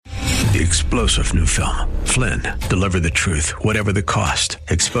The explosive new film, Flynn, deliver the truth, whatever the cost,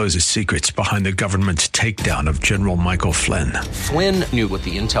 exposes secrets behind the government's takedown of General Michael Flynn. Flynn knew what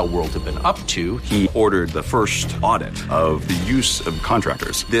the intel world had been up to. He ordered the first audit of the use of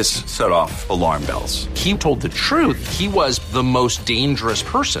contractors. This set off alarm bells. He told the truth. He was the most dangerous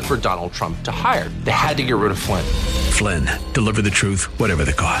person for Donald Trump to hire. They had to get rid of Flynn. Flynn, deliver the truth, whatever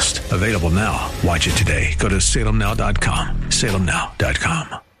the cost. Available now. Watch it today. Go to salemnow.com.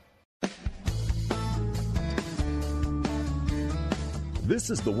 salemnow.com. This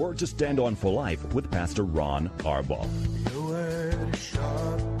is the Word to Stand On for Life with Pastor Ron Arbaugh. Your word is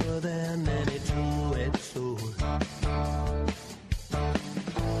sharper than any two-edged sword,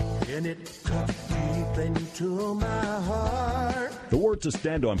 and it cuts deep into my heart. The Word to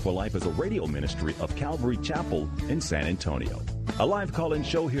Stand On for Life is a radio ministry of Calvary Chapel in San Antonio. A live call-in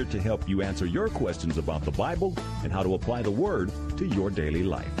show here to help you answer your questions about the Bible and how to apply the Word to your daily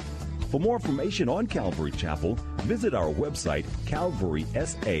life. For more information on Calvary Chapel, visit our website,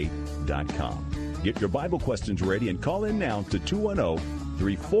 calvarysa.com. Get your Bible questions ready and call in now to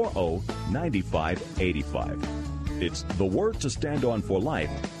 210-340-9585. It's The Word to Stand On for Life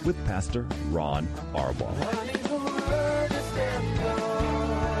with Pastor Ron Arbaugh.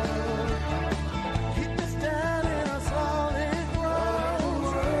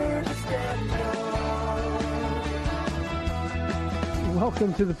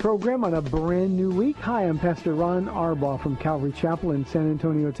 Welcome to the program on a brand new week. Hi, I'm Pastor Ron Arbaugh from Calvary Chapel in San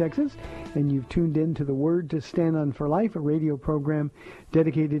Antonio, Texas, and you've tuned in to the Word to Stand On for Life, a radio program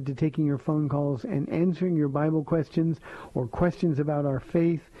dedicated to taking your phone calls and answering your Bible questions or questions about our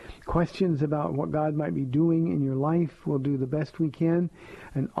faith, questions about what God might be doing in your life. We'll do the best we can,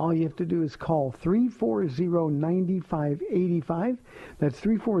 and all you have to do is call 340-9585. That's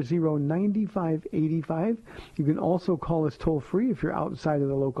 340-9585. You can also call us toll-free if you're outside of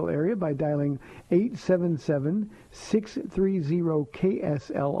the local area by dialing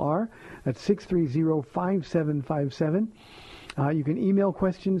 877-630-KSLR. That's 630-5757. You can email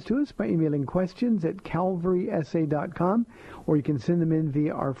questions to us by emailing questions at calvarysa.com, or you can send them in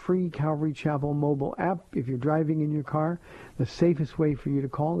via our free Calvary Chapel mobile app. If you're driving in your car, the safest way for you to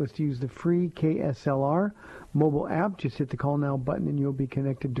call is to use the free KSLR mobile app. Just hit the Call Now button and you'll be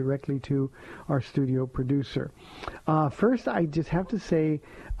connected directly to our studio producer. First, I just have to say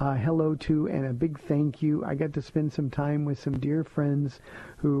hello to and a big thank you. I got to spend some time with some dear friends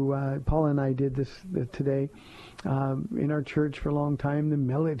who Paula and I did this today in our church for a long time. The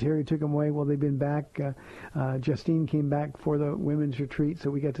military took them away. Well, they've been back. Justine came back for the women's retreat, so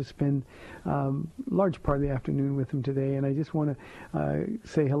we got to spend large part of the afternoon with them today. And I just want to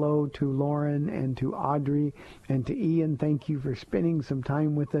say hello to Lauren and to Audrey and to Ian. Thank you for spending some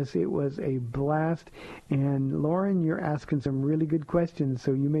time with us. It was a blast. And Lauren, you're asking some really good questions,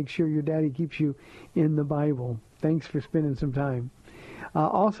 so you make sure your daddy keeps you in the Bible. Thanks for spending some time.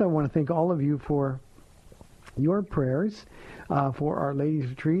 Also, I want to thank all of you for your prayers for our ladies'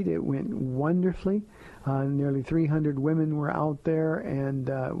 retreat. It went wonderfully. Nearly 300 women were out there, and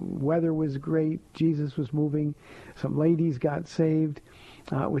weather was great. Jesus was moving. Some ladies got saved.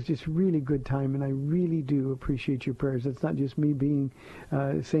 It was just really good time, and I really do appreciate your prayers. It's not just me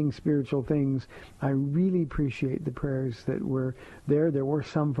saying spiritual things. I really appreciate the prayers that were there. There were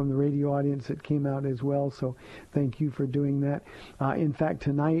some from the radio audience that came out as well, so thank you for doing that. In fact,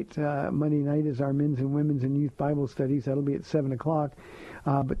 tonight, Monday night, is our men's and women's and youth Bible studies. That'll be at 7 o'clock.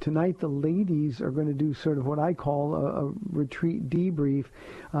 But tonight the ladies are going to do sort of what I call a retreat debrief.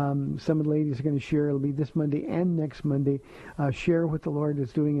 Some of the ladies are going to share, it'll be this Monday and next Monday, share what the Lord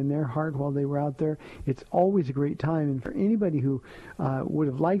is doing in their heart while they were out there. It's always a great time. And for anybody who would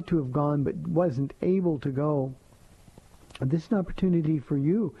have liked to have gone but wasn't able to go, this is an opportunity for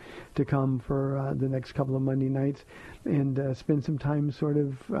you to come for the next couple of Monday nights and spend some time sort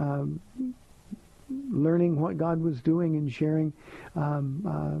of learning what God was doing and sharing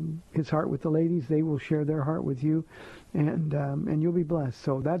His heart with the ladies. They will share their heart with you, and you'll be blessed.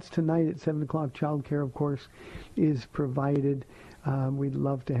 So that's tonight at 7 o'clock. Child care, of course, is provided. We'd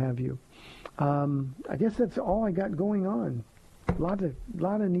love to have you. I guess that's all I got going on. A lot of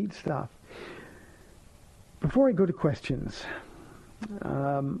neat stuff. Before I go to questions,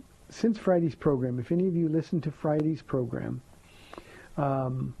 since Friday's program, if any of you listened to Friday's program,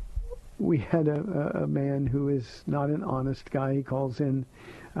 we had a man who is not an honest guy. He calls in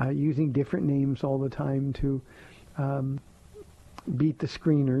using different names all the time to beat the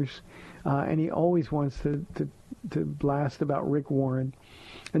screeners, and he always wants to blast about Rick Warren.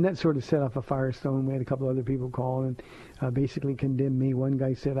 And that sort of set off a firestorm. We had a couple other people call and basically condemn me. One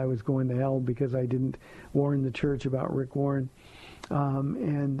guy said I was going to hell because I didn't warn the church about Rick Warren.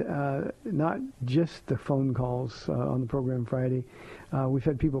 and not just the phone calls on the program Friday. We've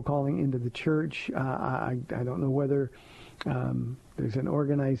had people calling into the church. I don't know whether there's an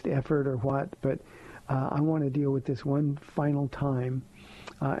organized effort or what, but I want to deal with this one final time,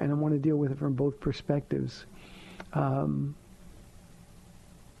 and I want to deal with it from both perspectives.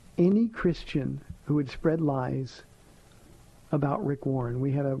 Any Christian who would spread lies about Rick Warren.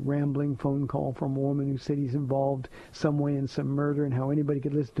 We had a rambling phone call from a woman who said he's involved some way in some murder and how anybody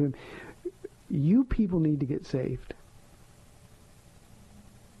could listen to him. You people need to get saved.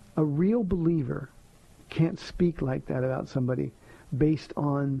 A real believer can't speak like that about somebody based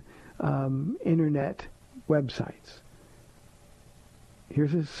on internet websites.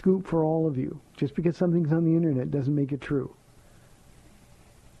 Here's a scoop for all of you. Just because something's on the internet doesn't make it true.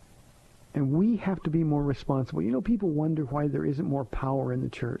 And we have to be more responsible. You know, people wonder why there isn't more power in the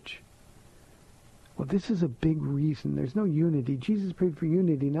church. Well, this is a big reason. There's no unity. Jesus prayed for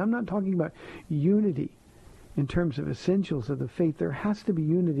unity. Now, I'm not talking about unity in terms of essentials of the faith. There has to be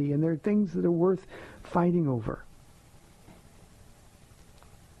unity, and there are things that are worth fighting over.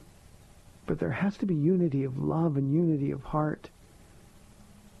 But there has to be unity of love and unity of heart.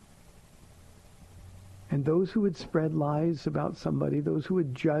 And those who would spread lies about somebody, those who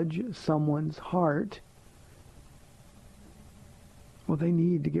would judge someone's heart, well, they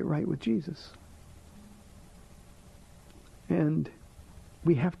need to get right with Jesus. And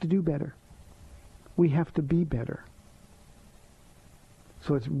we have to do better. We have to be better.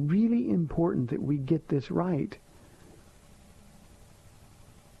 So it's really important that we get this right,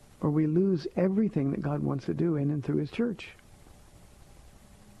 or we lose everything that God wants to do in and through his church.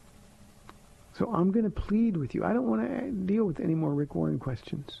 So I'm going to plead with you. I don't want to deal with any more Rick Warren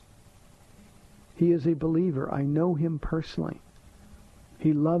questions. He is a believer. I know him personally.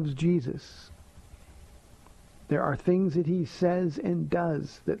 He loves Jesus. There are things that he says and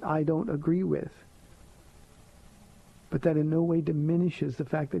does that I don't agree with. But that in no way diminishes the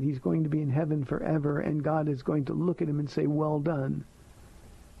fact that he's going to be in heaven forever and God is going to look at him and say, well done.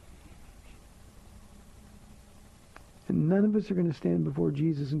 And none of us are going to stand before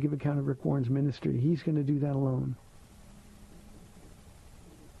Jesus and give account of Rick Warren's ministry. He's going to do that alone.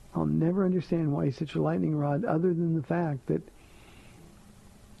 I'll never understand why he's such a lightning rod other than the fact that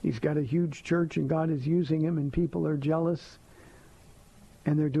he's got a huge church and God is using him and people are jealous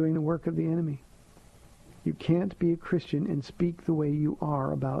and they're doing the work of the enemy. You can't be a Christian and speak the way you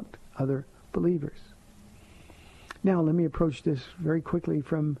are about other believers. Now, let me approach this very quickly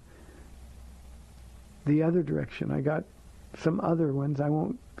from the other direction. I got some other ones. I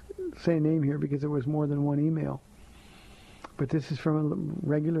won't say a name here because there was more than one email. But this is from a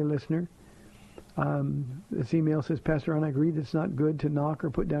regular listener. This email says, Pastor Ron, I agree that it's not good to knock or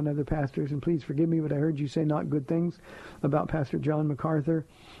put down other pastors, and please forgive me, but I heard you say not good things about Pastor John MacArthur,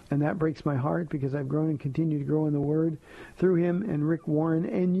 and that breaks my heart because I've grown and continue to grow in the Word through him and Rick Warren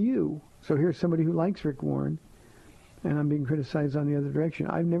and you. So here's somebody who likes Rick Warren, and I'm being criticized on the other direction.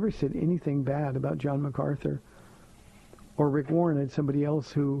 I've never said anything bad about John MacArthur or Rick Warren. I had somebody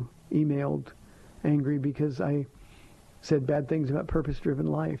else who emailed angry because I said bad things about purpose-driven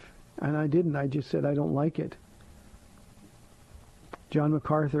life. And I didn't. I just said I don't like it. John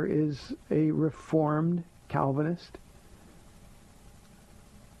MacArthur is a Reformed Calvinist,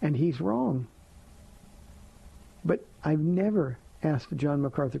 and he's wrong. But I've never asked a John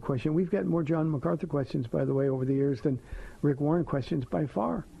MacArthur question. We've got more John MacArthur questions, by the way, over the years than Rick Warren questions by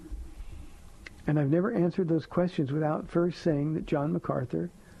far. And I've never answered those questions without first saying that John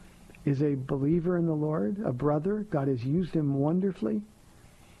MacArthur is a believer in the Lord, a brother. God has used him wonderfully.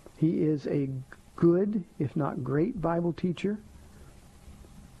 He is a good, if not great, Bible teacher.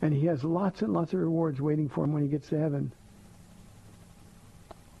 And he has lots and lots of rewards waiting for him when he gets to heaven.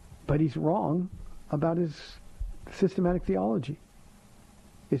 But he's wrong about his systematic theology.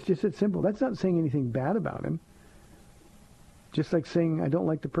 It's just that simple. That's not saying anything bad about him. Just like saying I don't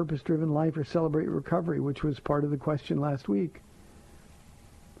like the purpose-driven life or celebrate recovery, which was part of the question last week.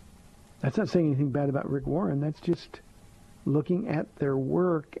 That's not saying anything bad about Rick Warren. That's just looking at their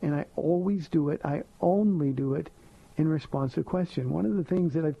work, and I always do it. I only do it in response to a question. One of the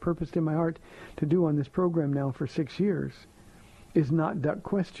things that I've purposed in my heart to do on this program now for 6 years is not duck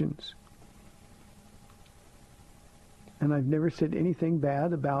questions. And I've never said anything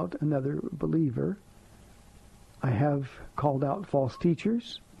bad about another believer. I have called out false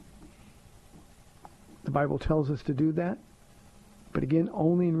teachers. The Bible tells us to do that. But again,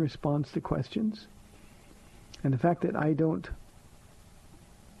 only in response to questions. And the fact that I don't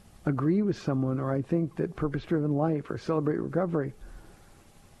agree with someone, or I think that purpose-driven life or celebrate recovery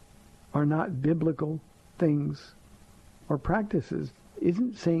are not biblical things or practices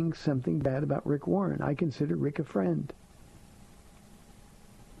isn't saying something bad about Rick Warren. I consider Rick a friend.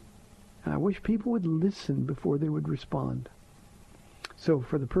 And I wish people would listen before they would respond. So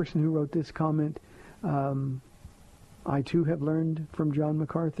for the person who wrote this comment, I too have learned from John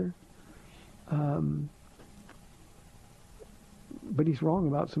MacArthur. But he's wrong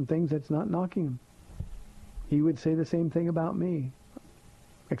about some things. That's not knocking him. He would say the same thing about me,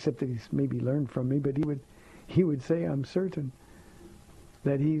 except that he's maybe learned from me, but he would say, I'm certain,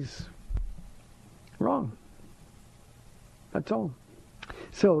 that he's wrong. That's all.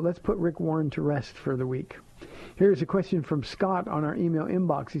 So let's put Rick Warren to rest for the week. Here's a question from Scott on our email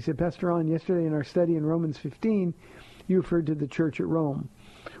inbox. He said, Pastor Ron, yesterday in our study in Romans 15, you referred to the church at Rome.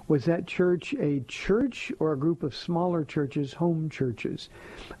 Was that church a church or a group of smaller churches, home churches?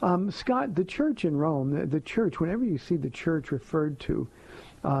 Scott, the church in Rome, the church, whenever you see the church referred to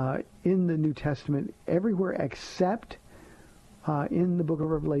in the New Testament, everywhere except in the book of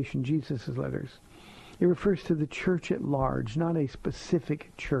Revelation, Jesus' letters, it refers to the church at large, not a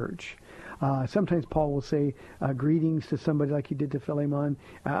specific church. Sometimes Paul will say greetings to somebody like he did to Philemon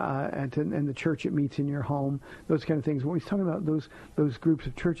and the church it meets in your home, those kind of things. When he's talking about those groups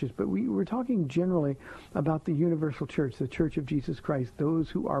of churches, but we're talking generally about the universal church, the church of Jesus Christ,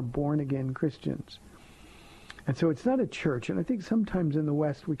 those who are born-again Christians. And so it's not a church. And I think sometimes in the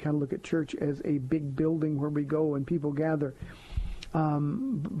West we kind of look at church as a big building where we go and people gather.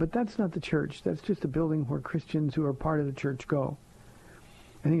 But that's not the church. That's just a building where Christians who are part of the church go.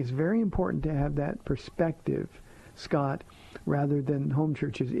 I think it's very important to have that perspective, Scott, rather than home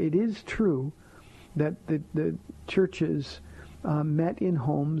churches. It is true that the churches met in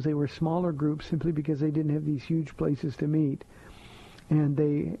homes. They were smaller groups simply because they didn't have these huge places to meet. And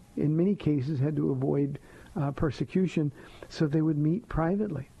they, in many cases, had to avoid persecution, so they would meet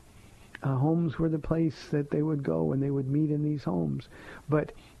privately. Homes were the place that they would go, and they would meet in these homes.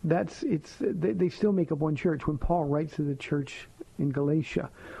 But they still make up one church. When Paul writes to the church in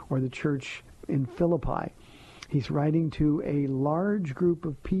Galatia or the church in Philippi, he's writing to a large group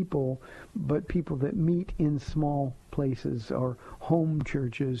of people, but people that meet in small places or home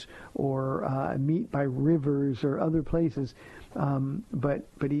churches or meet by rivers or other places. But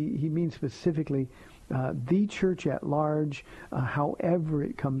he means specifically the church at large, however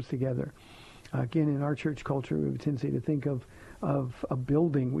it comes together. Again, in our church culture, we have a tendency to think of a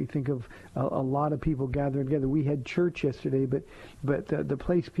building. We think of a lot of people gathering together. We had church yesterday, but the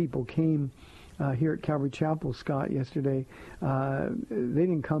place people came here at Calvary Chapel, Scott, yesterday, they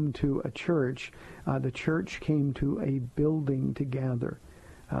didn't come to a church. The church came to a building to gather.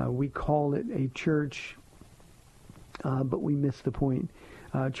 We call it a church, but we miss the point.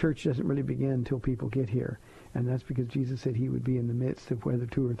 Church doesn't really begin until people get here. And that's because Jesus said he would be in the midst of whether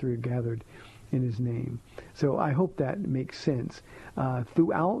two or three are gathered in his name. So I hope that makes sense.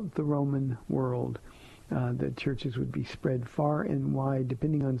 Throughout the Roman world, the churches would be spread far and wide,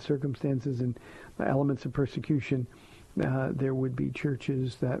 depending on circumstances and elements of persecution. There would be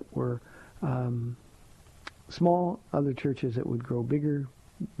churches that were small, other churches that would grow bigger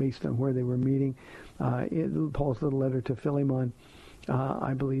based on where they were meeting. Paul's little letter to Philemon,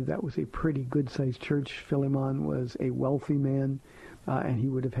 I believe that was a pretty good-sized church. Philemon was a wealthy man, and he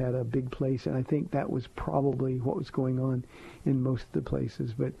would have had a big place, and I think that was probably what was going on in most of the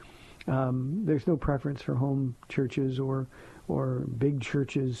places. But there's no preference for home churches or big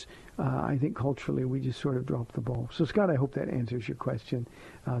churches. I think culturally we just sort of dropped the ball. So, Scott, I hope that answers your question.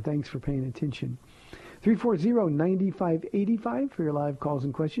 Thanks for paying attention. 340-9585 for your live calls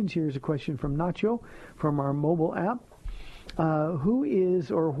and questions. Here's a question from Nacho from our mobile app. Who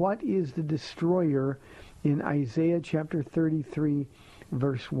is or what is the destroyer in Isaiah chapter 33,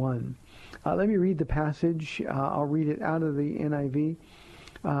 verse 1? Let me read the passage. I'll read it out of the NIV.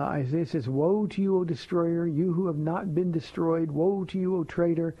 Isaiah says, "Woe to you, O destroyer, you who have not been destroyed. Woe to you, O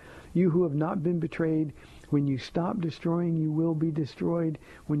traitor, you who have not been betrayed. When you stop destroying, you will be destroyed.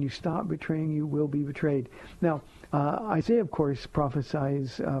 When you stop betraying, you will be betrayed." Now, Isaiah, of course,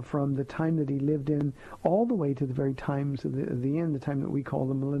 prophesies from the time that he lived in all the way to the very times of the end, the time that we call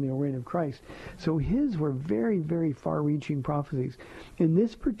the millennial reign of Christ. So his were very, very far-reaching prophecies. In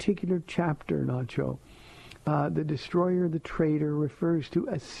this particular chapter, Nacho, the destroyer, the traitor, refers to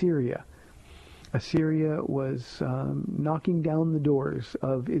Assyria. Assyria was knocking down the doors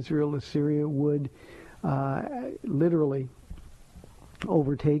of Israel. Assyria would literally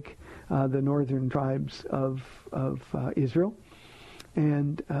overtake the northern tribes of Israel.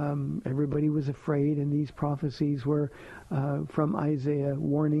 And everybody was afraid, and these prophecies were from Isaiah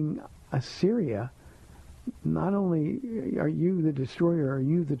warning Assyria, not only are you the destroyer, are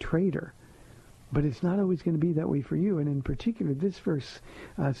you the traitor, But it's not always going to be that way for you. And in particular, this verse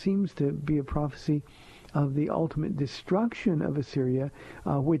seems to be a prophecy of the ultimate destruction of Assyria,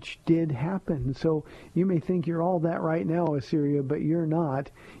 which did happen. So you may think you're all that right now, Assyria, but you're not.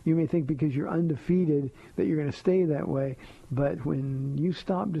 You may think because you're undefeated that you're going to stay that way. But when you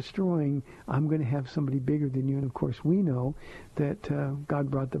stop destroying, I'm going to have somebody bigger than you. And of course, we know that God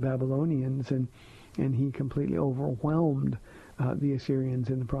brought the Babylonians, and he completely overwhelmed the Assyrians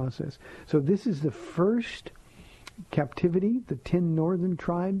in the process. So this is the first captivity, the 10 northern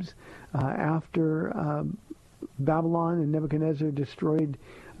tribes, after Babylon and Nebuchadnezzar destroyed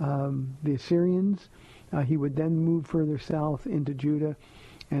the Assyrians. He would then move further south into Judah,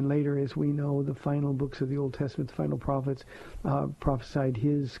 and later, as we know, the final books of the Old Testament, the final prophets, prophesied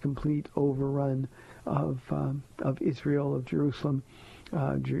his complete overrun of Israel, of Jerusalem.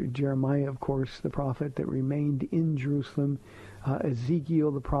 Jeremiah, of course, the prophet that remained in Jerusalem. Ezekiel,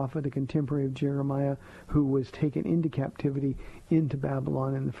 the prophet, a contemporary of Jeremiah, who was taken into captivity into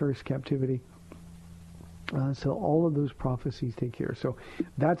Babylon in the first captivity. So all of those prophecies take care. So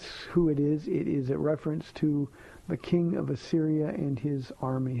that's who it is. It is a reference to the king of Assyria and his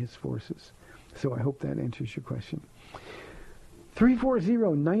army, his forces. So I hope that answers your question.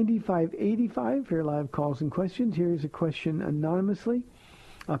 340-9585 for your live calls and questions. Here's a question anonymously.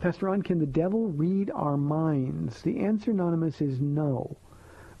 Pastor Ron, can the devil read our minds? The answer, anonymous, is no.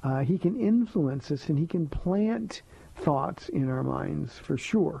 He can influence us, and he can plant thoughts in our minds, for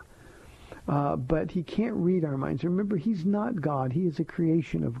sure. But he can't read our minds. Remember, he's not God. He is a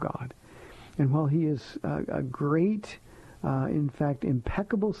creation of God. And while he is a great, in fact,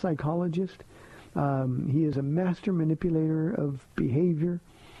 impeccable psychologist, he is a master manipulator of behavior.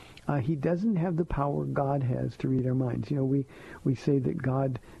 He doesn't have the power God has to read our minds. You know, we say that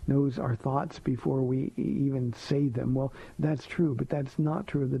God knows our thoughts before we even say them. Well, that's true, but that's not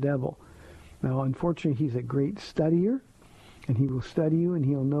true of the devil. Now, unfortunately, he's a great studier, and he will study you, and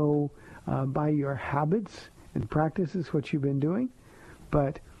he'll know by your habits and practices what you've been doing.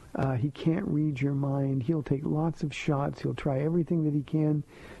 But he can't read your mind. He'll take lots of shots. He'll try everything that he can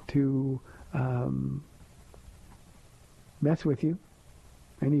to mess with you.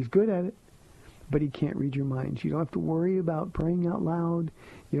 And he's good at it, but he can't read your minds. You don't have to worry about praying out loud.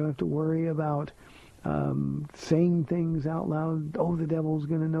 You don't have to worry about saying things out loud. Oh, the devil's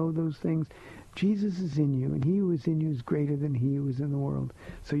going to know those things. Jesus is in you, and he who is in you is greater than he who is in the world.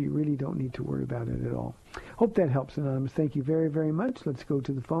 So you really don't need to worry about it at all. Hope that helps, Anonymous. Thank you very, very much. Let's go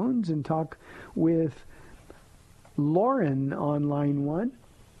to the phones and talk with Lauren on line 1.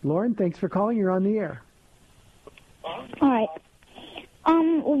 Lauren, thanks for calling. You're on the air. All right.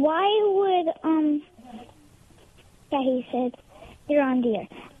 Why would, yeah, he said, you're on the air.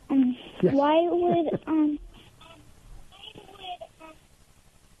 Yes. Why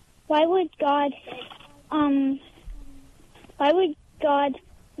would God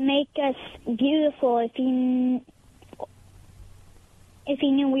make us beautiful if he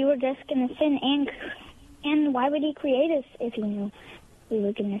knew we were just going to sin? And why would he create us if he knew we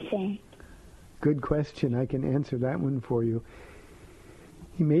were going to sin? Good question. I can answer that one for you.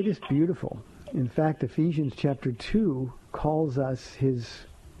 He made us beautiful. In fact, Ephesians chapter 2 calls us his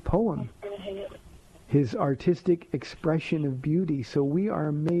poem, his artistic expression of beauty. So we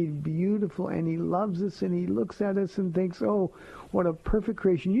are made beautiful, and he loves us, and he looks at us and thinks, oh, what a perfect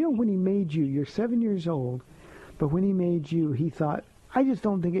creation. You know, when he made you, you're 7 years old, but when he made you, he thought, I just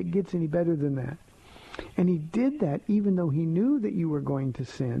don't think it gets any better than that. And he did that even though he knew that you were going to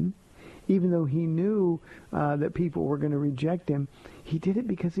sin, even though he knew that people were going to reject him. He did it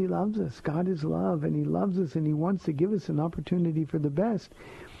because he loves us. God is love, and he loves us, and he wants to give us an opportunity for the best.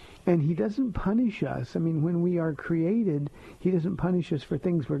 And he doesn't punish us. I mean, when we are created, he doesn't punish us for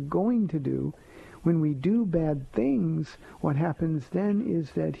things we're going to do. When we do bad things, what happens then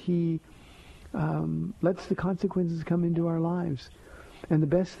is that he lets the consequences come into our lives. And the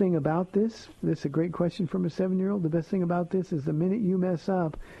best thing about this is a great question from a 7-year-old, the best thing about this is the minute you mess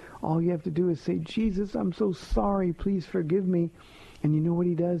up, all you have to do is say, Jesus, I'm so sorry, please forgive me. And you know what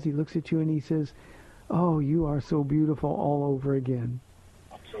he does? He looks at you and he says, oh, you are so beautiful all over again.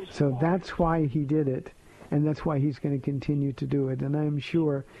 So that's why he did it, and that's why he's going to continue to do it. And I'm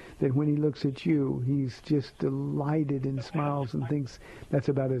sure that when he looks at you, he's just delighted and smiles and thinks that's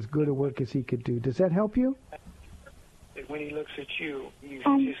about as good a work as he could do. Does that help you? When he looks at you, he's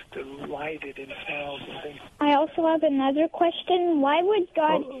just delighted and smiles and thinks. I also have another question. Why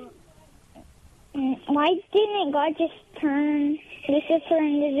didn't God just turn Lucifer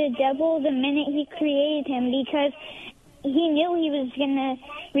into the devil the minute he created him? Because he knew he was going to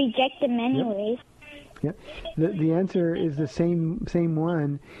reject him anyways. Yeah. The answer is the same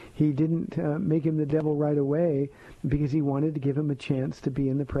one. He didn't make him the devil right away because he wanted to give him a chance to be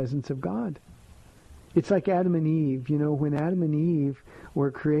in the presence of God. It's like Adam and Eve. You know, when Adam and Eve were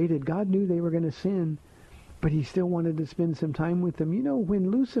created, God knew they were going to sin, but he still wanted to spend some time with them. You know,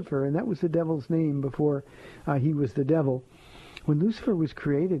 when Lucifer, and that was the devil's name before he was the devil, when Lucifer was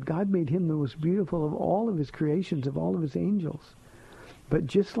created, God made him the most beautiful of all of his creations, of all of his angels. But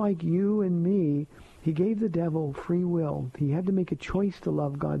just like you and me, he gave the devil free will. He had to make a choice to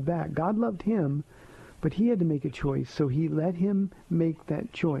love God back. God loved him, but he had to make a choice, so he let him make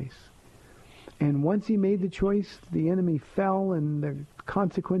that choice. And once he made the choice, the enemy fell, and the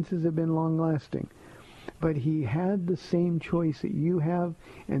consequences have been long-lasting. But he had the same choice that you have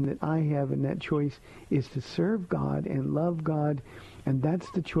and that I have, and that choice is to serve God and love God, and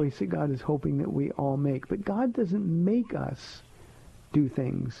that's the choice that God is hoping that we all make. But God doesn't make us do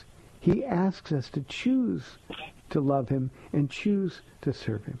things. He asks us to choose to love him and choose to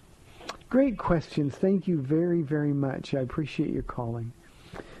serve him. Great questions. Thank you very, very much. I appreciate your calling.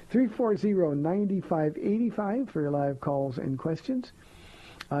 340-9585 for your live calls and questions.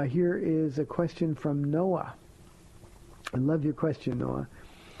 Here is a question from Noah. I love your question, Noah.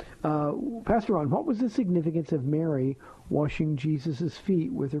 Pastor Ron, what was the significance of Mary washing Jesus'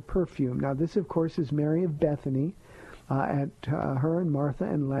 feet with her perfume? Now, this, of course, is Mary of Bethany at her and Martha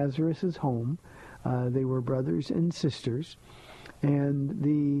and Lazarus' home. They were brothers and sisters. And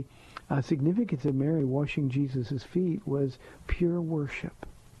the significance of Mary washing Jesus' feet was pure worship.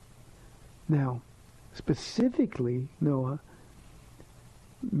 Now, specifically, Noah,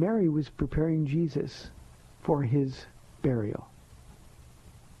 Mary was preparing Jesus for his burial.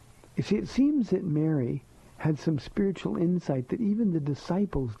 You see, it seems that Mary had some spiritual insight that even the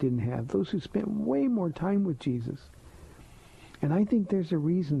disciples didn't have, those who spent way more time with Jesus. And I think there's a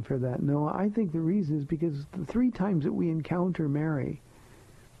reason for that, Noah. I think the reason is because the 3 times that we encounter Mary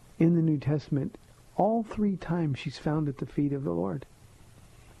in the New Testament, all 3 times she's found at the feet of the Lord.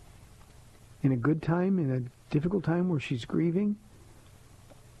 In a good time, in a difficult time where she's grieving,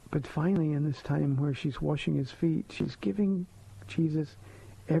 but finally in this time where she's washing his feet, she's giving Jesus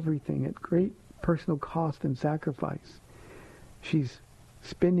everything at great personal cost and sacrifice. She's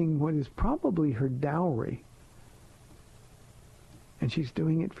spending what is probably her dowry, and she's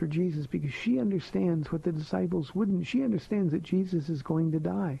doing it for Jesus because she understands what the disciples wouldn't. She understands that Jesus is going to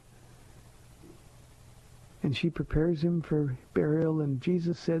die. And she prepares him for burial, and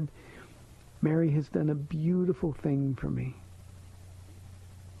Jesus said, Mary has done a beautiful thing for me.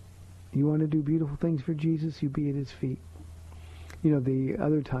 You want to do beautiful things for Jesus? You be at his feet. You know, the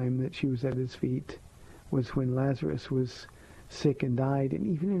other time that she was at his feet was when Lazarus was sick and died, and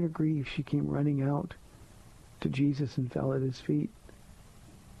even in her grief, she came running out to Jesus and fell at his feet.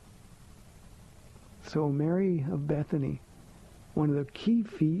 So Mary of Bethany, one of the key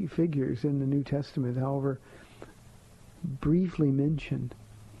figures in the New Testament, however briefly mentioned,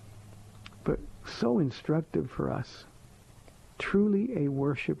 but so instructive for us. Truly a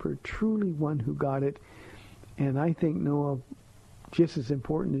worshiper, truly one who got it. And I think Noah, just as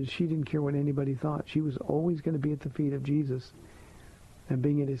important as she didn't care what anybody thought. She was always going to be at the feet of Jesus. And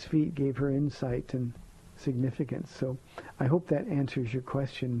being at his feet gave her insight and significance. So I hope that answers your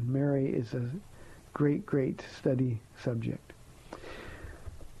question. Mary is a great, great study subject.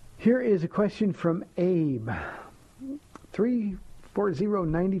 Here is a question from Abe.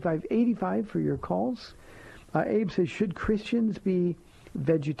 340-9585 for your calls. Abe says, should Christians be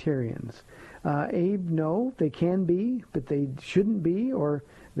vegetarians? Abe, no, they can be, but they shouldn't be, or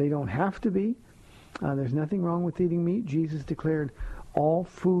they don't have to be. There's nothing wrong with eating meat. Jesus declared all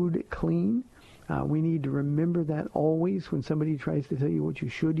food clean. We need to remember that always when somebody tries to tell you what you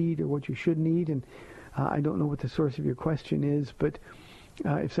should eat or what you shouldn't eat. And I don't know what the source of your question is, but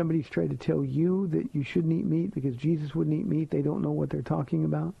if somebody's tried to tell you that you shouldn't eat meat because Jesus wouldn't eat meat, they don't know what they're talking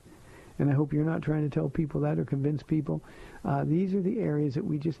about. And I hope you're not trying to tell people that or convince people. These are the areas that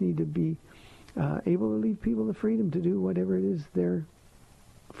we just need to be able to leave people the freedom to do whatever it is they're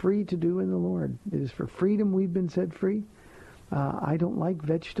free to do in the Lord. It is for freedom we've been set free. I don't like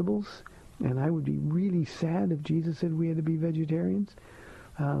vegetables, and I would be really sad if Jesus said we had to be vegetarians.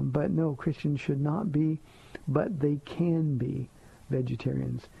 But no, Christians should not be, but they can be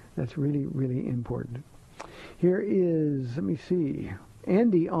vegetarians. That's really, really important. Here is, let me see,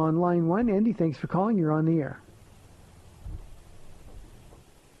 Andy on line 1. Andy, thanks for calling. You're on the air.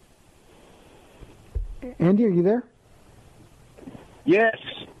 Andy, are you there? Yes.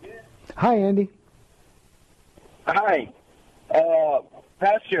 Hi, Andy. Hi.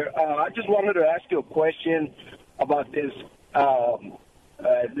 Pastor, I just wanted to ask you a question about this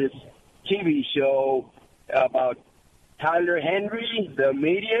this TV show about Tyler Henry, the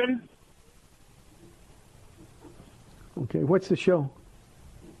medium. Okay, what's the show?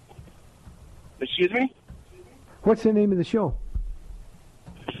 Excuse me? What's the name of the show?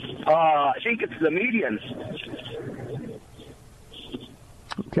 I think it's The Medians.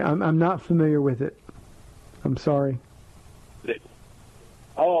 Okay, I'm not familiar with it. I'm sorry.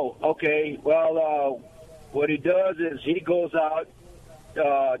 Oh, okay. Well, what he does is he goes out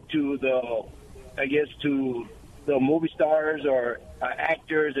to the movie stars or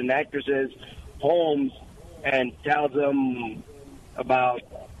actors and actresses' homes and tells them about,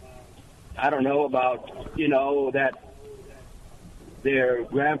 that their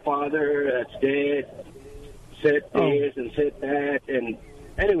grandfather that's dead said this and said that, and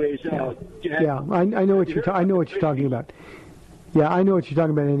anyways, I know what you're talking about. Yeah, I know what you're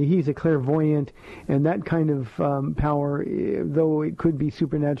talking about, Andy. He's a clairvoyant, and that kind of power, though it could be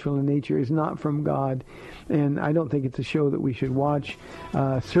supernatural in nature, is not from God. And I don't think it's a show that we should watch.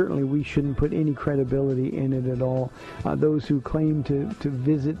 Certainly, we shouldn't put any credibility in it at all. Those who claim to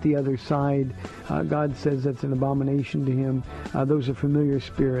visit the other side, God says that's an abomination to him. Those are familiar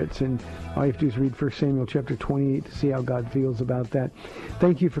spirits, and all you have to do is read 1 Samuel chapter 28 to see how God feels about that.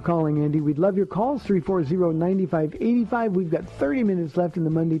 Thank you for calling, Andy. We'd love your calls, 340-9585. We've got 30 minutes left in the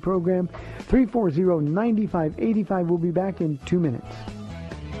Monday program. 340-9585. We'll be back in 2 minutes.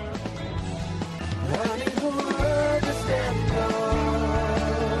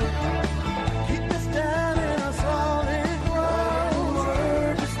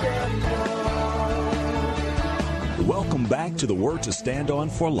 Welcome back to the Word to Stand On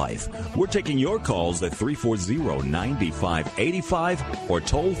for Life. We're taking your calls at 340-9585 or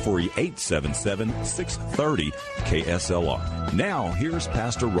toll free 877-630-KSLR. Now, here's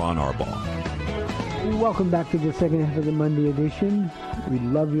Pastor Ron Arbaugh. Welcome back to the second half of the Monday edition. We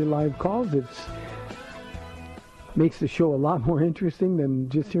love your live calls. It makes the show a lot more interesting than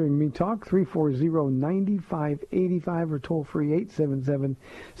just hearing me talk. 340-9585 or toll free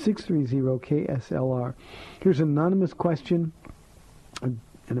 877-630-KSLR. Here's an anonymous question, an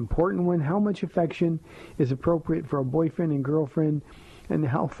important one. How much affection is appropriate for a boyfriend and girlfriend, and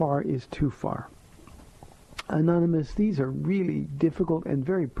how far is too far? Anonymous, these are really difficult and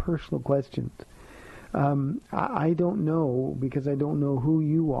very personal questions. I don't know, because I don't know who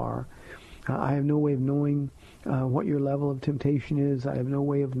you are. I have no way of knowing what your level of temptation is. I have no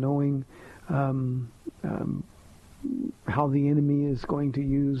way of knowing how the enemy is going to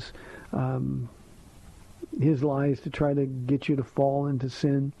use his lies to try to get you to fall into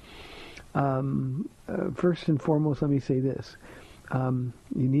sin. First and foremost, let me say this. You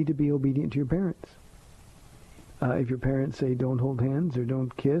need to be obedient to your parents. If your parents say don't hold hands or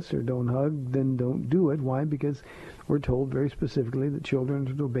don't kiss or don't hug, then don't do it. Why? Because we're told very specifically that children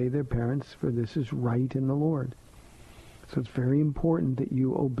should obey their parents, for this is right in the Lord. So it's very important that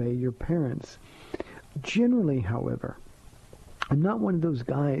you obey your parents. Generally, however, I'm not one of those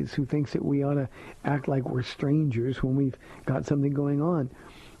guys who thinks that we ought to act like we're strangers when we've got something going on.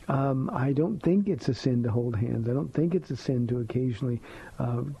 I don't think it's a sin to hold hands. I don't think it's a sin to occasionally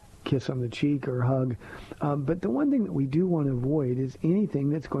kiss on the cheek or hug. But the one thing that we do want to avoid is anything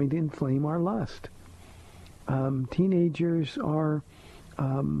that's going to inflame our lust. Teenagers are,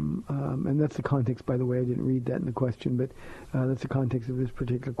 and that's the context, by the way, I didn't read that in the question, but that's the context of this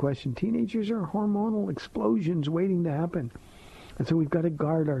particular question. Teenagers are hormonal explosions waiting to happen. And so we've got to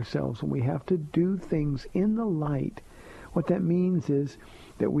guard ourselves, and we have to do things in the light. What that means is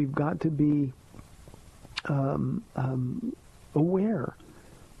that we've got to be aware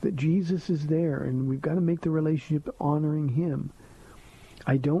that Jesus is there, and we've got to make the relationship honoring him.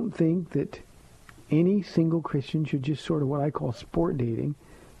 I don't think that any single Christian should just sort of what I call sport dating,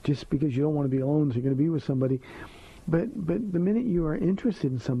 just because you don't want to be alone, so you're going to be with somebody. But the minute you are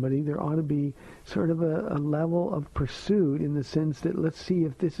interested in somebody, there ought to be sort of a level of pursuit in the sense that let's see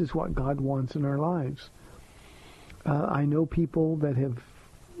if this is what God wants in our lives. I know people that have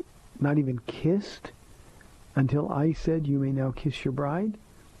not even kissed until I said, you may now kiss your bride.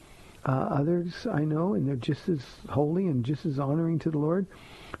 Others I know, and they're just as holy and just as honoring to the Lord,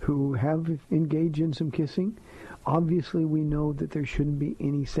 who have engaged in some kissing. Obviously, we know that there shouldn't be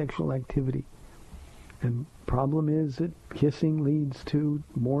any sexual activity. And problem is that kissing leads to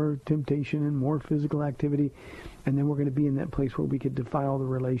more temptation and more physical activity, and then we're going to be in that place where we could defile the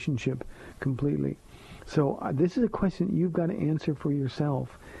relationship completely. So this is a question that you've got to answer for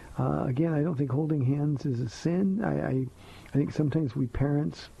yourself. Again, I don't think holding hands is a sin. I think sometimes we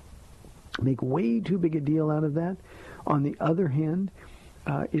parents make way too big a deal out of that. On the other hand,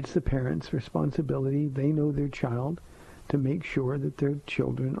 it's the parents' responsibility. They know their child to make sure that their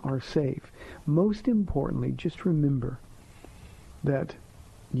children are safe. Most importantly, just remember that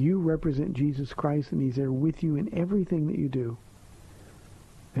you represent Jesus Christ, and he's there with you in everything that you do.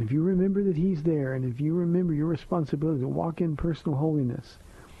 And if you remember that he's there, and if you remember your responsibility to walk in personal holiness,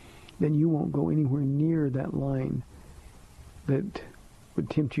 then you won't go anywhere near that line that would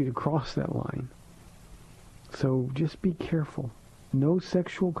tempt you to cross that line. So just be careful. No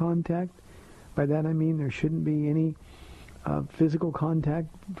sexual contact. By that I mean there shouldn't be any physical contact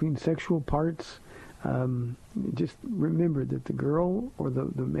between sexual parts. Just remember that the girl or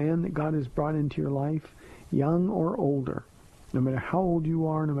the man that God has brought into your life, young or older, no matter how old you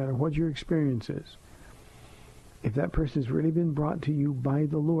are, no matter what your experience is, if that person has really been brought to you by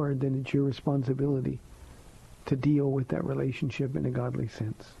the Lord, then it's your responsibility to deal with that relationship in a godly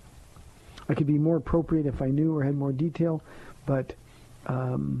sense. I could be more appropriate if I knew or had more detail, but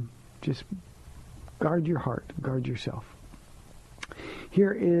just guard your heart, guard yourself.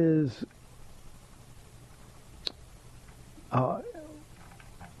 Here is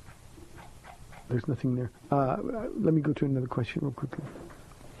there's nothing there. Let me go to another question real quickly.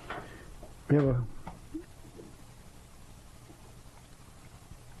 We have a...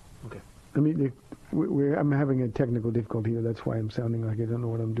 Okay. I'm having a technical difficulty here. That's why I'm sounding like I don't know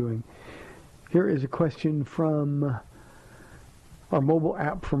what I'm doing. Here is a question from our mobile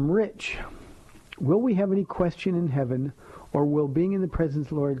app from Rich. Will we have any question in heaven, or will being in the presence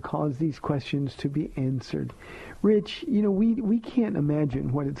of the Lord cause these questions to be answered? Rich, we can't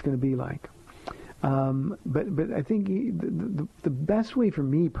imagine what it's going to be like. But I think the best way for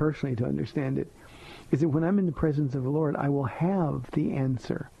me personally to understand it is that when I'm in the presence of the Lord, I will have the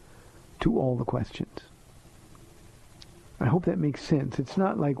answer to all the questions. I hope that makes sense. It's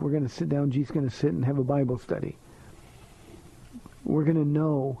not like we're going to sit down, Jesus is going to sit and have a Bible study. We're going to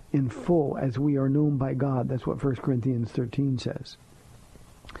know in full as we are known by God. That's what 1 Corinthians 13 says.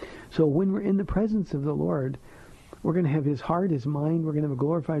 So when we're in the presence of the Lord, we're going to have his heart, his mind. We're going to have a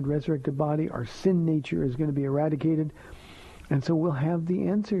glorified, resurrected body. Our sin nature is going to be eradicated. And so we'll have the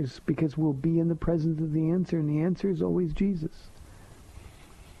answers because we'll be in the presence of the answer. And the answer is always Jesus.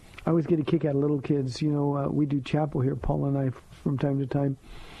 I always get a kick out of little kids. We do chapel here, Paula and I, from time to time.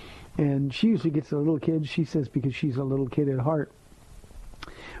 And she usually gets the little kids. She says because she's a little kid at heart.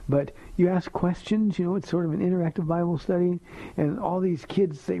 But you ask questions, it's sort of an interactive Bible study, and all these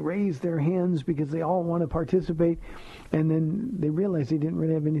kids, they raise their hands because they all want to participate, and then they realize they didn't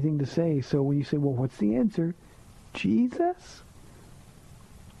really have anything to say. So when you say, well, what's the answer? Jesus?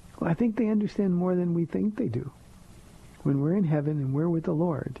 Well, I think they understand more than we think they do. When we're in heaven and we're with the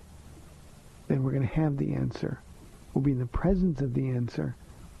Lord, then we're going to have the answer. We'll be in the presence of the answer,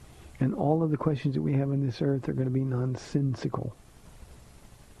 and all of the questions that we have on this earth are going to be nonsensical.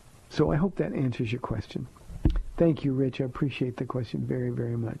 So I hope that answers your question. Thank you, Rich. I appreciate the question very,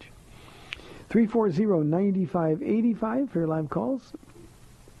 very much. 340-9585 for your live calls.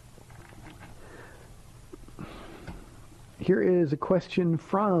 Here is a question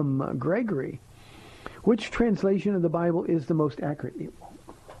from Gregory. Which translation of the Bible is the most accurate?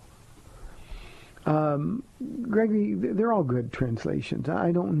 Gregory, they're all good translations.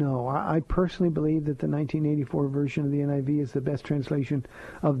 I don't know. I personally believe that the 1984 version of the NIV is the best translation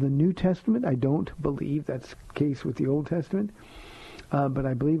of the New Testament. I don't believe that's the case with the Old Testament, but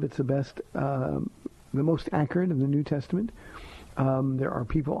I believe it's the best, the most accurate of the New Testament. There are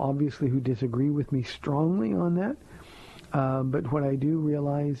people, obviously, who disagree with me strongly on that. But what I do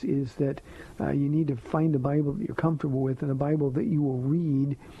realize is that you need to find a Bible that you're comfortable with and a Bible that you will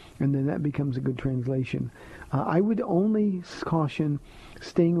read, and then that becomes a good translation. I would only caution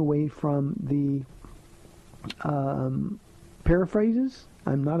staying away from the paraphrases.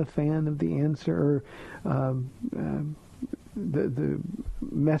 I'm not a fan of the answer or the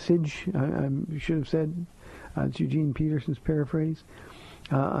message. I should have said it's Eugene Peterson's paraphrase.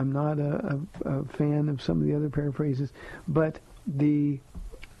 I'm not a fan of some of the other paraphrases, but the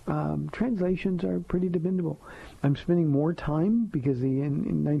translations are pretty dependable. I'm spending more time because the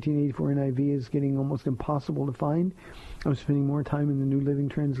in 1984 NIV is getting almost impossible to find. I'm spending more time in the New Living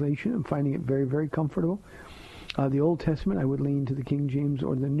Translation. I'm finding it very, very comfortable. The Old Testament, I would lean to the King James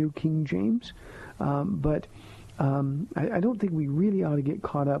or the New King James, but I don't think we really ought to get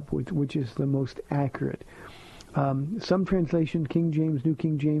caught up with which is the most accurate. Some translations, King James, New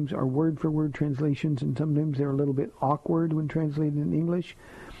King James, are word-for-word translations, and sometimes they're a little bit awkward when translated in English.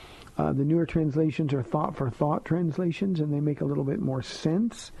 The newer translations are thought-for-thought translations, and they make a little bit more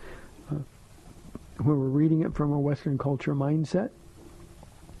sense when we're reading it from a Western culture mindset.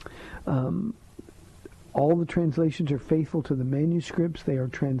 All the translations are faithful to the manuscripts they are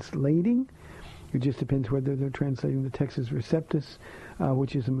translating, It just depends whether they're translating the Textus Receptus,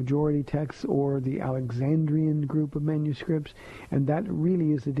 which is a majority text, or the Alexandrian group of manuscripts. And that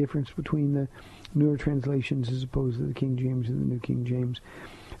really is the difference between the newer translations as opposed to the King James and the New King James.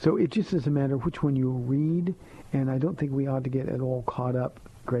 So it just doesn't matter which one you read, and I don't think we ought to get at all caught up,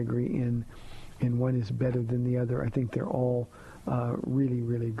 Gregory, in one is better than the other. I think they're all really,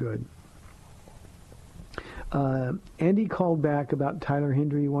 really good. Andy called back about Tyler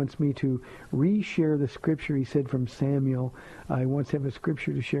Hendry. He wants me to reshare the scripture he said from Samuel. He wants to have a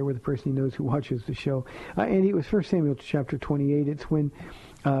scripture to share with the person he knows who watches the show. Andy, it was 1 Samuel chapter 28. It's when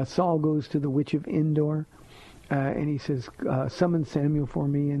Saul goes to the witch of Endor, and he says, summon Samuel for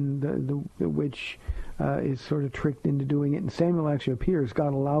me, and the witch is sort of tricked into doing it. And Samuel actually appears.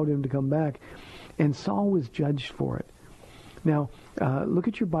 God allowed him to come back, and Saul was judged for it. Now, look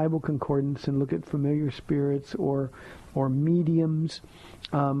at your Bible concordance and look at familiar spirits or mediums.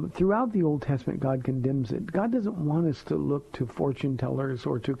 Throughout the Old Testament, God condemns it. God doesn't want us to look to fortune tellers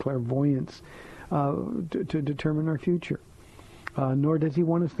or to clairvoyants to determine our future. Nor does he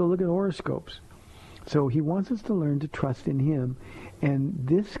want us to look at horoscopes. So he wants us to learn to trust in him. And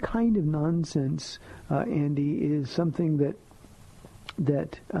this kind of nonsense, Andy, is something that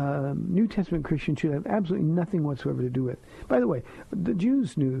New Testament Christians should have absolutely nothing whatsoever to do with. By the way, the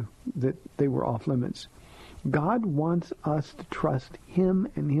Jews knew that they were off limits. God wants us to trust him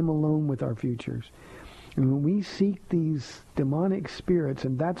and him alone with our futures. And when we seek these demonic spirits,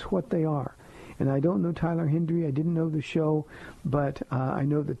 and that's what they are. And I don't know Tyler Hendry. I didn't know the show, but I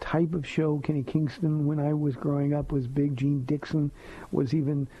know the type of show. Kenny Kingston, when I was growing up, was big. Gene Dixon was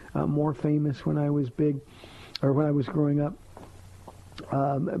even more famous when I was growing up.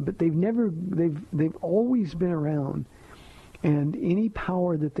 But they've always been around, and any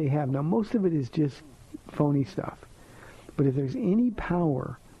power that they have, now most of it is just phony stuff, but if there's any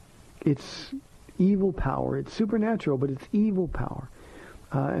power, it's evil power. It's supernatural, but it's evil power,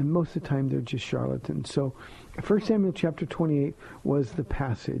 and most of the time they're just charlatans. So 1 Samuel chapter 28 was the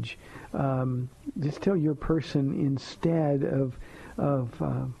passage. Just tell your person, instead of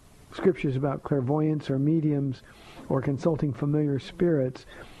scriptures about clairvoyance or mediums or consulting familiar spirits,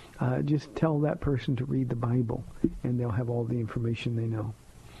 just tell that person to read the Bible, and they'll have all the information they know.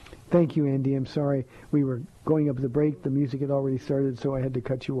 Thank you, Andy. I'm sorry. We were going up the break. The music had already started, so I had to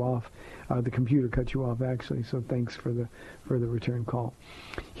cut you off. The computer cut you off, actually, so thanks for the return call.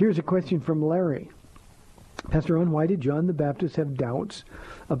 Here's a question from Larry. Pastor Ron, why did John the Baptist have doubts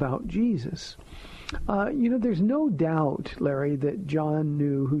about Jesus? There's no doubt, Larry, that John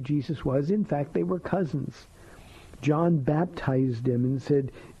knew who Jesus was. In fact, they were cousins. John baptized him and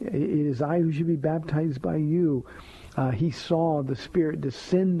said, "It is I who should be baptized by you." He saw the Spirit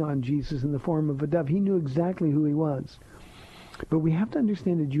descend on Jesus in the form of a dove. He knew exactly who he was. But we have to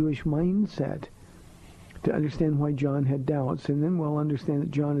understand the Jewish mindset to understand why John had doubts. And then we'll understand that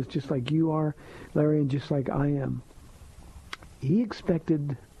John is just like you are, Larry, and just like I am. He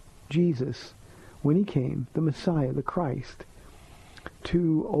expected Jesus, when he came, the Messiah, the Christ,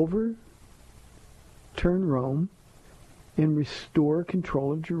 to overturn Rome and restore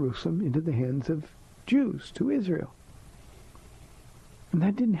control of Jerusalem into the hands of Jews, to Israel. And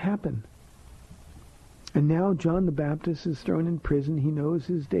that didn't happen. And now John the Baptist is thrown in prison. He knows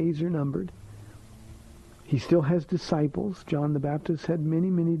his days are numbered. He still has disciples. John the Baptist had many,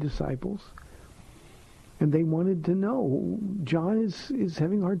 many disciples. And they wanted to know. John is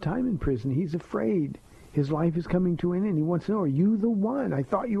having a hard time in prison. He's afraid. His life is coming to an end. He wants to know, are you the one? I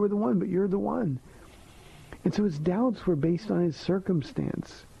thought you were the one, but you're the one. And so his doubts were based on his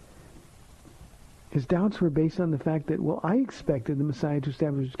circumstance. His doubts were based on the fact that, well, I expected the Messiah to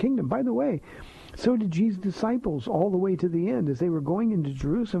establish his kingdom. By the way, so did Jesus' disciples all the way to the end as they were going into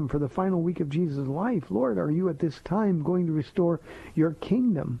Jerusalem for the final week of Jesus' life. Lord, are you at this time going to restore your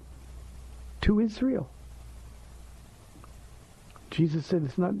kingdom to Israel? Jesus said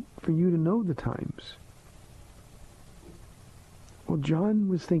it's not for you to know the times. Well, John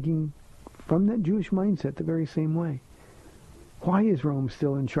was thinking from that Jewish mindset the very same way. Why is Rome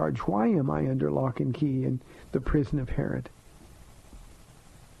still in charge? Why am I under lock and key in the prison of Herod?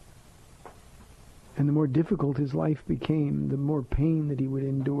 And the more difficult his life became, the more pain that he would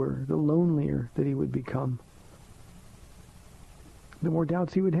endure, the lonelier that he would become. The more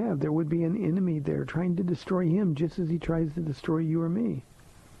doubts he would have. There would be an enemy there trying to destroy him just as he tries to destroy you or me.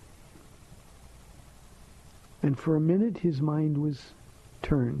 And for a minute his mind was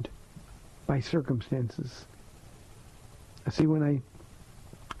turned by circumstances. See, when I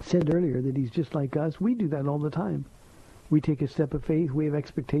said earlier that he's just like us, we do that all the time. We take a step of faith. We have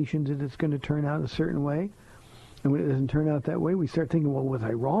expectations that it's going to turn out a certain way. And when it doesn't turn out that way, we start thinking, well, was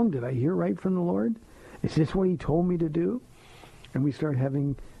I wrong? Did I hear right from the Lord? Is this what he told me to do? And we start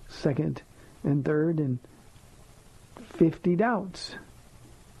having second and third and 50 doubts.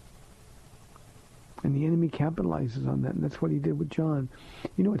 And the enemy capitalizes on that, and that's what he did with John.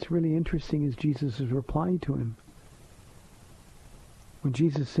 You know what's really interesting is Jesus' reply to him. When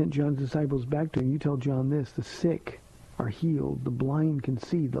Jesus sent John's disciples back to him, you tell John this: the sick are healed, the blind can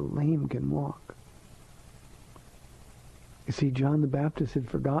see, the lame can walk. You see, John the Baptist had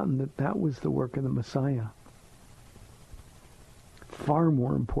forgotten that that was the work of the Messiah. Far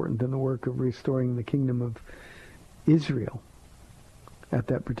more important than the work of restoring the kingdom of Israel at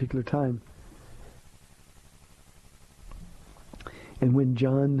that particular time. And when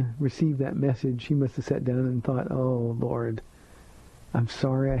John received that message, he must have sat down and thought, oh, Lord, I'm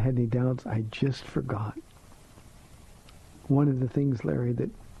sorry I had any doubts. I just forgot. One of the things, Larry, that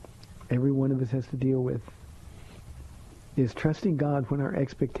every one of us has to deal with is trusting God when our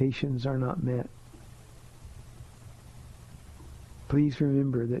expectations are not met. Please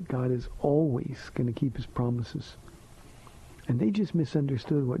remember that God is always going to keep his promises. And they just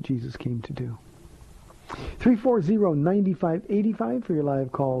misunderstood what Jesus came to do. 340-9585 for your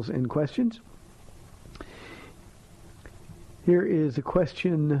live calls and questions. Here is a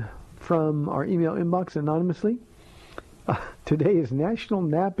question from our email inbox anonymously. Today is National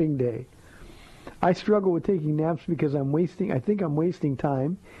Napping Day. I struggle with taking naps because I think I'm wasting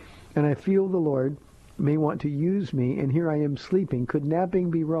time, and I feel the Lord may want to use me, and here I am sleeping. Could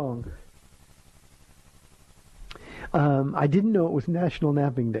napping be wrong? I didn't know it was National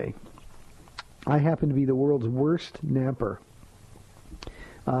Napping Day. I happen to be the world's worst napper.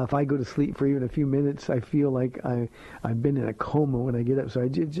 If I go to sleep for even a few minutes, I feel like I've been in a coma when I get up, so it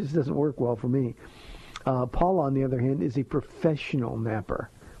just doesn't work well for me. Paula, on the other hand, is a professional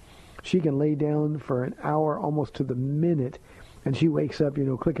napper. She can lay down for an hour almost to the minute, and she wakes up,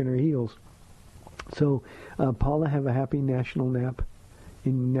 clicking her heels. So, Paula, have a happy National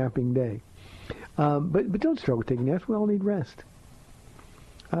Napping Day. But don't struggle with taking naps. We all need rest.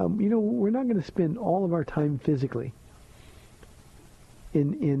 We're not going to spend all of our time physically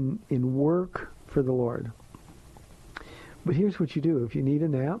in work for the Lord. But here's what you do. If you need a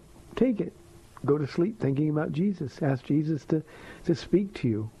nap, take it. Go to sleep thinking about Jesus. Ask Jesus to speak to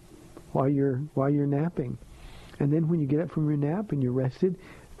you while you're napping. And then when you get up from your nap and you're rested,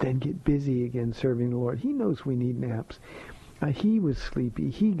 then get busy again serving the Lord. He knows we need naps. He was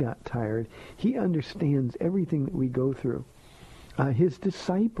sleepy. He got tired. He understands everything that we go through. His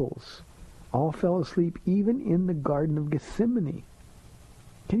disciples all fell asleep even in the Garden of Gethsemane.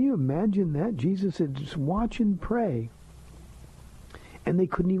 Can you imagine that? Jesus said, just watch and pray. And they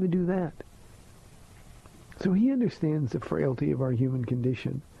couldn't even do that. So he understands the frailty of our human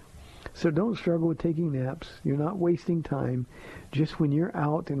condition. So don't struggle with taking naps. You're not wasting time. Just when you're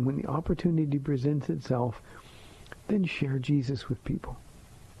out and when the opportunity presents itself, then share Jesus with people.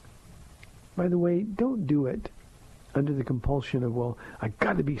 By the way, don't do it under the compulsion of, well, I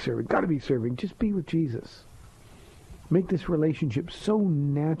got to be serving. Just be with Jesus. Make this relationship so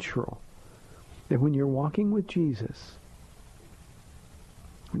natural that when you're walking with Jesus,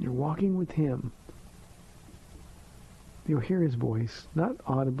 when you're walking with him, you'll hear his voice, not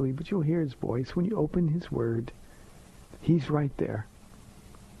audibly, but you'll hear his voice. When you open his word, he's right there.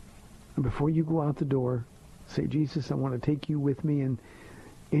 And before you go out the door, say, Jesus, I want to take you with me, and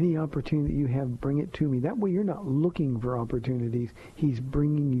any opportunity that you have, bring it to me. That way you're not looking for opportunities. He's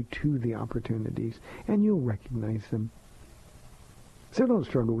bringing you to the opportunities, and you'll recognize them. So don't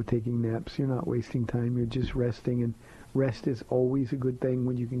struggle with taking naps. You're not wasting time. You're just resting, and rest is always a good thing.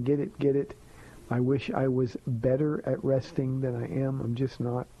 When you can get it, get it. I wish I was better at resting than I am. I'm just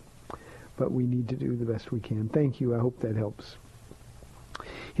not. But we need to do the best we can. Thank you. I hope that helps.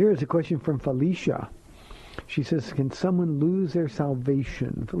 Here is a question from Felicia. She says, can someone lose their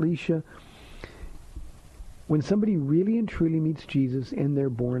salvation? Felicia, when somebody really and truly meets Jesus and they're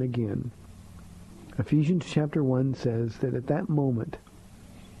born again, Ephesians chapter 1 says that at that moment,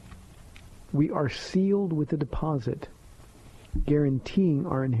 we are sealed with a deposit, guaranteeing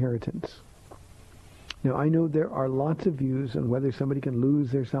our inheritance. Now, I know there are lots of views on whether somebody can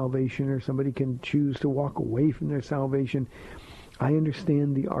lose their salvation or somebody can choose to walk away from their salvation. I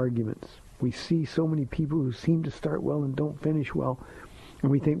understand the arguments. We see so many people who seem to start well and don't finish well. And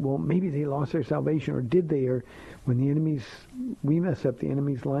we think, well, maybe they lost their salvation, or did they? Or when we mess up, the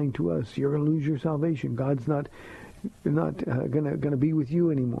enemy's lying to us. You're going to lose your salvation. God's not going to be with you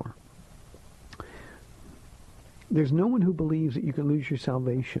anymore. There's no one who believes that you can lose your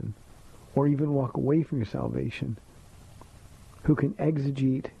salvation or even walk away from your salvation who can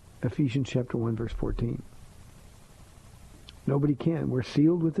exegete Ephesians chapter 1, verse 14. Nobody can. We're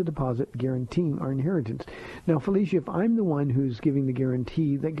sealed with a deposit guaranteeing our inheritance. Now, Felicia, if I'm the one who's giving the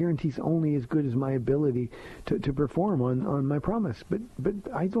guarantee, that guarantee's only as good as my ability to perform on my promise. But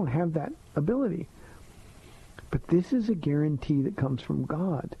I don't have that ability. But this is a guarantee that comes from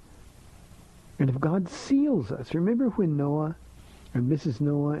God. And if God seals us, remember when Noah and Mrs.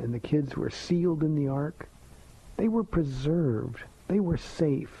 Noah and the kids were sealed in the ark? They were preserved. They were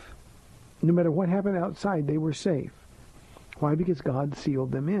safe. No matter what happened outside, they were safe. Why? Because God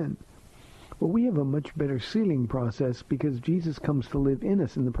sealed them in. Well, we have a much better sealing process because Jesus comes to live in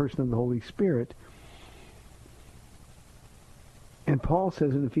us in the person of the Holy Spirit. And Paul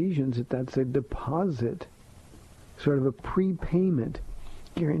says in Ephesians that that's a deposit, sort of a prepayment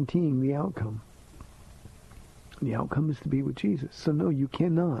guaranteeing the outcome. The outcome is to be with Jesus. So no, you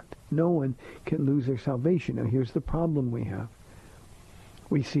cannot. No one can lose their salvation. Now here's the problem we have.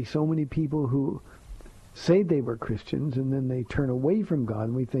 We see so many people who say they were Christians and then they turn away from God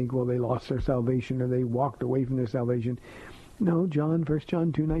and we think, well, they lost their salvation or they walked away from their salvation. No, 1 John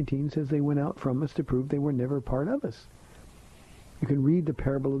 2:19 says they went out from us to prove they were never part of us. You can read the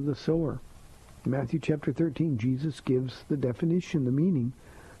parable of the sower. In Matthew chapter 13, Jesus gives the definition, the meaning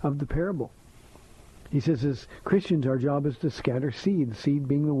of the parable. He says, as Christians, our job is to scatter seed, seed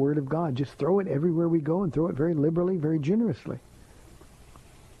being the word of God. Just throw it everywhere we go and throw it very liberally, very generously.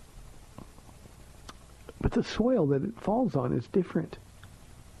 But the soil that it falls on is different.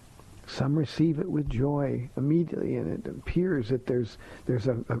 Some receive it with joy immediately, and it appears that there's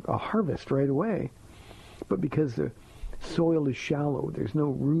a harvest right away. But because the soil is shallow, there's no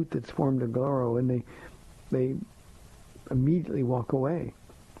root that's formed to grow, and they immediately walk away.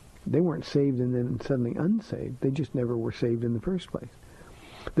 They weren't saved and then suddenly unsaved. They just never were saved in the first place.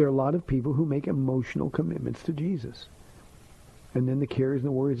 There are a lot of people who make emotional commitments to Jesus. And then the cares and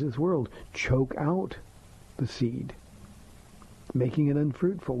the worries of this world choke out the seed, making it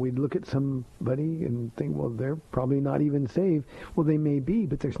unfruitful. We'd look at somebody and think, well, they're probably not even saved. Well, they may be,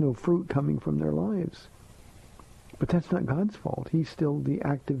 but there's no fruit coming from their lives. But that's not God's fault. He's still the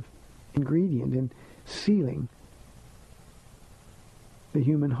active ingredient in sealing the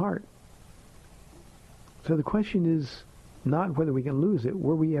human heart. So the question is not whether we can lose it.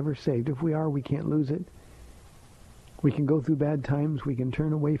 Were we ever saved? If we are, we can't lose it. We can go through bad times. We can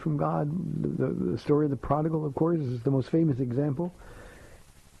turn away from God. The story of the prodigal, of course, is the most famous example.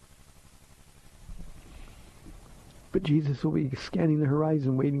 But Jesus will be scanning the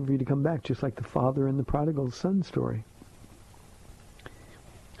horizon, waiting for you to come back, just like the father and the prodigal son story.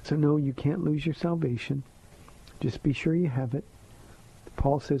 So no, you can't lose your salvation. Just be sure you have it.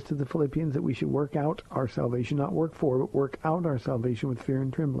 Paul says to the Philippians that we should work out our salvation, not work for, but work out our salvation with fear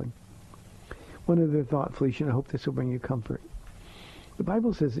and trembling. One other thought, Felicia, and I hope this will bring you comfort. The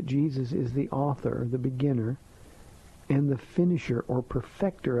Bible says that Jesus is the author, the beginner, and the finisher or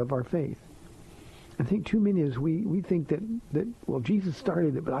perfecter of our faith. I think too many of us, we think that, well, Jesus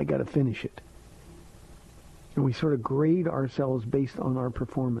started it, but I got to finish it. And we sort of grade ourselves based on our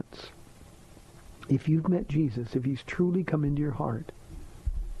performance. If you've met Jesus, if he's truly come into your heart,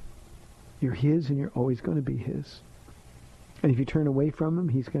 you're his and you're always going to be his. And if you turn away from him,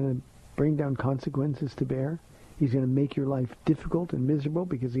 he's going to bring down consequences to bear. He's going to make your life difficult and miserable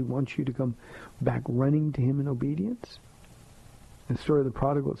because he wants you to come back running to him in obedience. In the story of the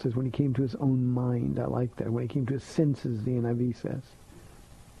prodigal, it says when he came to his own mind. I like that. When he came to his senses, the NIV says.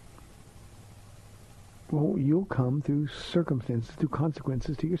 Well, you'll come through circumstances, through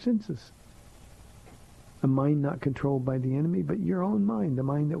consequences to your senses. A mind not controlled by the enemy, but your own mind, the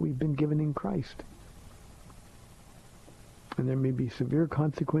mind that we've been given in Christ. And there may be severe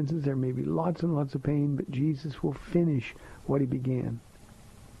consequences, there may be lots and lots of pain, but Jesus will finish what he began.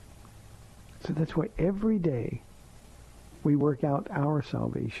 So that's why every day we work out our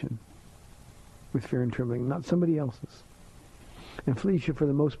salvation with fear and trembling, not somebody else's. And Felicia, for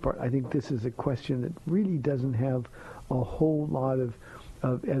the most part, I think this is a question that really doesn't have a whole lot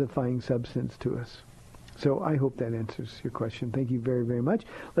of edifying substance to us. So I hope that answers your question. Thank you very, very much.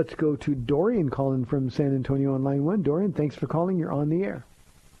 Let's go to Dorian calling from San Antonio on line 1. Dorian, thanks for calling. You're on the air.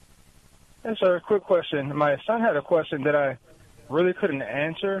 Yes, sir. Quick question. My son had a question that I really couldn't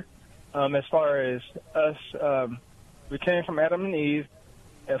answer as far as us. We came from Adam and Eve,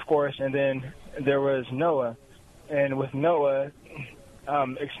 of course, and then there was Noah. And with Noah,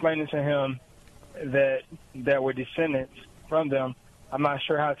 explaining to him that there were descendants from them, I'm not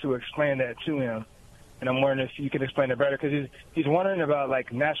sure how to explain that to him. And I'm wondering if you could explain it better, because he's wondering about,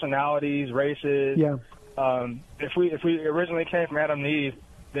 like, nationalities, races. Yeah. If we originally came from Adam and Eve,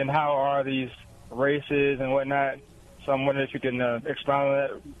 then how are these races and whatnot? So I'm wondering if you can expound on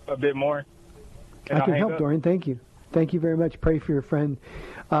that a bit more. I can help, Dorian. Thank you. Thank you very much. Pray for your friend.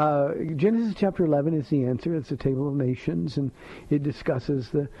 Genesis chapter 11 is the answer. It's the table of nations, and it discusses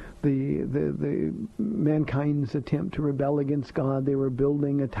the mankind's attempt to rebel against God. They were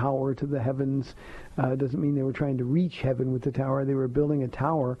building a tower to the heavens. Doesn't mean they were trying to reach heaven with the tower. They were building a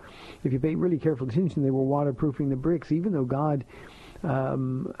tower. If you pay really careful attention, they were waterproofing the bricks, even though God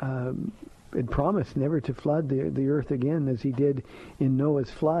had promised never to flood the earth again as he did in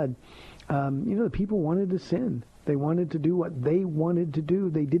Noah's flood. The people wanted to sin. They wanted to do what they wanted to do.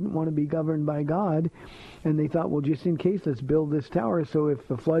 They didn't want to be governed by God, and they thought, well, just in case, let's build this tower. So if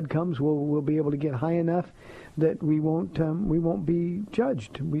the flood comes, we'll be able to get high enough that we won't be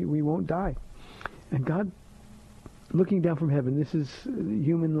judged. We won't die. And God, looking down from heaven, this is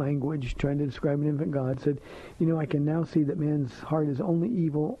human language trying to describe an infant God, said, I can now see that man's heart is only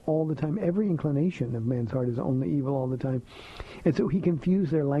evil all the time. Every inclination of man's heart is only evil all the time. And so he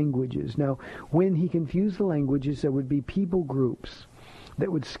confused their languages. Now, when he confused the languages, there would be people groups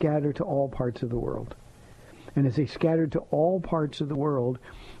that would scatter to all parts of the world. And as they scattered to all parts of the world,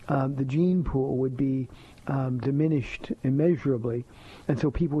 the gene pool would be diminished immeasurably. And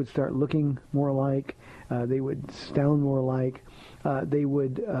so people would start looking more alike. They would sound more alike. They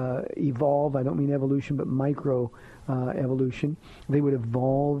would evolve. I don't mean evolution, but micro evolution. They would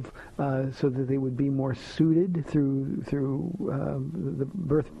evolve so that they would be more suited through the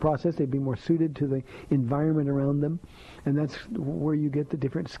birth process. They'd be more suited to the environment around them. And that's where you get the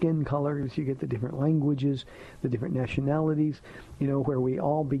different skin colors, you get the different languages, the different nationalities, where we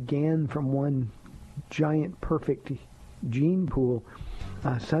all began from one giant perfect gene pool.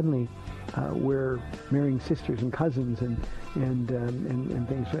 Suddenly we're marrying sisters and cousins and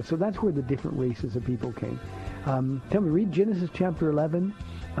things. So that's where the different races of people came. Tell me, read Genesis chapter 11.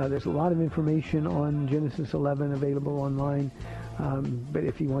 There's a lot of information on Genesis 11 available online. But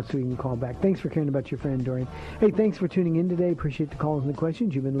if he wants to, he can call back. Thanks for caring about your friend, Dorian. Hey, thanks for tuning in today. Appreciate the calls and the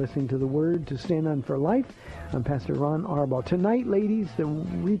questions. You've been listening to The Word to Stand On for Life. I'm Pastor Ron Arbaugh. Tonight, ladies, the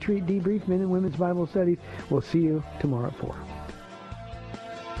Retreat Debrief, Men and Women's Bible Studies. We'll see you tomorrow at 4.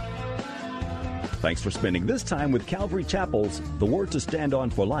 Thanks for spending this time with Calvary Chapel's The Word to Stand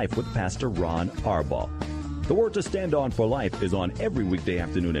On for Life with Pastor Ron Arbaugh. The Word to Stand On for Life is on every weekday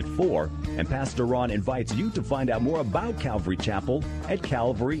afternoon at 4, and Pastor Ron invites you to find out more about Calvary Chapel at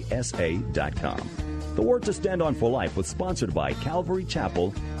calvarysa.com. The Word to Stand On for Life was sponsored by Calvary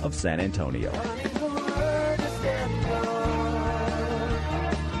Chapel of San Antonio.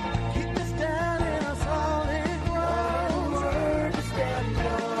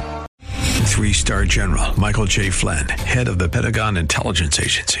 Three-star General Michael J. Flynn, head of the Pentagon Intelligence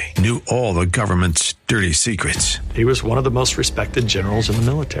Agency, knew all the government's dirty secrets. He was one of the most respected generals in the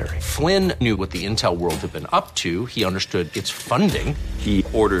military. Flynn knew what the intel world had been up to. He understood its funding. He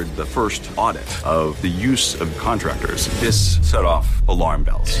ordered the first audit of the use of contractors. This set off alarm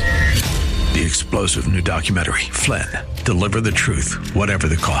bells. The explosive new documentary, Flynn, Deliver the Truth, Whatever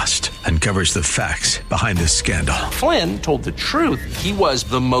the Cost, uncovers the facts behind this scandal. Flynn told the truth. He was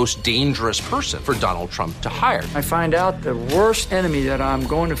the most dangerous person for Donald Trump to hire. I find out the worst enemy that I'm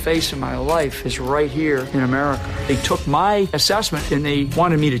going to face in my life is right here in America. They took my assessment and they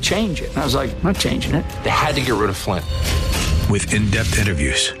wanted me to change it. And I was like, I'm not changing it. They had to get rid of Flynn. With in-depth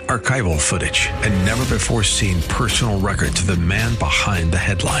interviews, archival footage, and never-before-seen personal records of the man behind the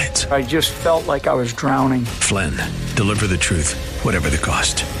headlines. I just felt like I was drowning. Flynn, Deliver the Truth, Whatever the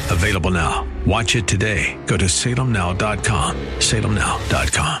Cost. Available now. Watch it today. Go to salemnow.com.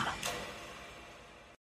 salemnow.com.